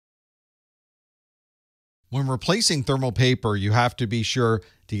When replacing thermal paper, you have to be sure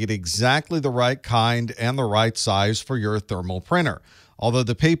to get exactly the right kind and the right size for your thermal printer. Although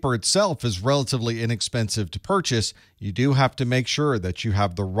the paper itself is relatively inexpensive to purchase, you do have to make sure that you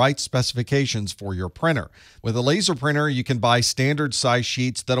have the right specifications for your printer. With a laser printer, you can buy standard size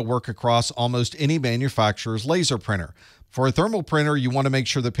sheets that'll work across almost any manufacturer's laser printer. For a thermal printer, you want to make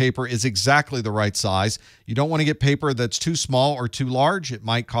sure the paper is exactly the right size. You don't want to get paper that's too small or too large. It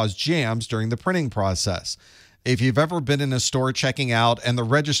might cause jams during the printing process. If you've ever been in a store checking out and the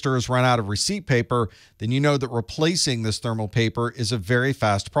register has run out of receipt paper, then you know that replacing this thermal paper is a very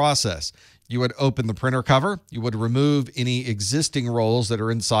fast process. You would open the printer cover, you would remove any existing rolls that are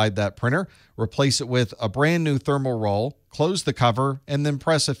inside that printer, replace it with a brand new thermal roll, close the cover, and then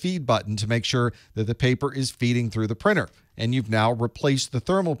press a feed button to make sure that the paper is feeding through the printer. And you've now replaced the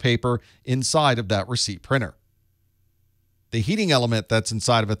thermal paper inside of that receipt printer. The heating element that's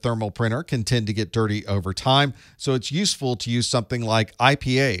inside of a thermal printer can tend to get dirty over time, so it's useful to use something like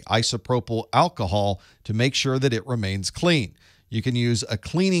IPA, isopropyl alcohol, to make sure that it remains clean. You can use a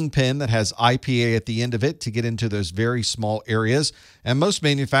cleaning pen that has IPA at the end of it to get into those very small areas, and most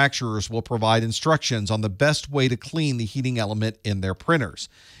manufacturers will provide instructions on the best way to clean the heating element in their printers.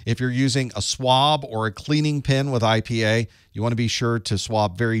 If you're using a swab or a cleaning pen with IPA, you want to be sure to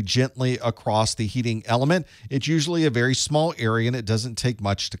swab very gently across the heating element. It's usually a very small area and it doesn't take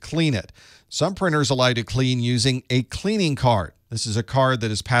much to clean it. Some printers allow you to clean using a cleaning card. This is a card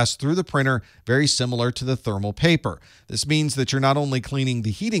that is passed through the printer, very similar to the thermal paper. This means that you're not only cleaning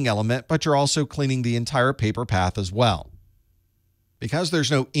the heating element, but you're also cleaning the entire paper path as well. Because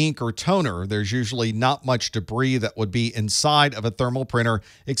there's no ink or toner, there's usually not much debris that would be inside of a thermal printer,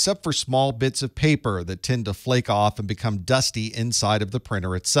 except for small bits of paper that tend to flake off and become dusty inside of the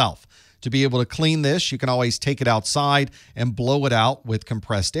printer itself. To be able to clean this, you can always take it outside and blow it out with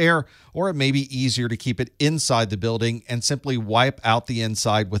compressed air, or it may be easier to keep it inside the building and simply wipe out the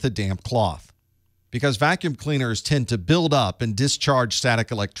inside with a damp cloth. Because vacuum cleaners tend to build up and discharge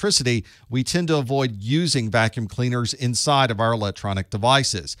static electricity, we tend to avoid using vacuum cleaners inside of our electronic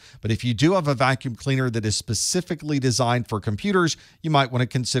devices. But if you do have a vacuum cleaner that is specifically designed for computers, you might want to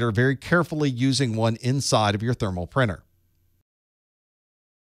consider very carefully using one inside of your thermal printer.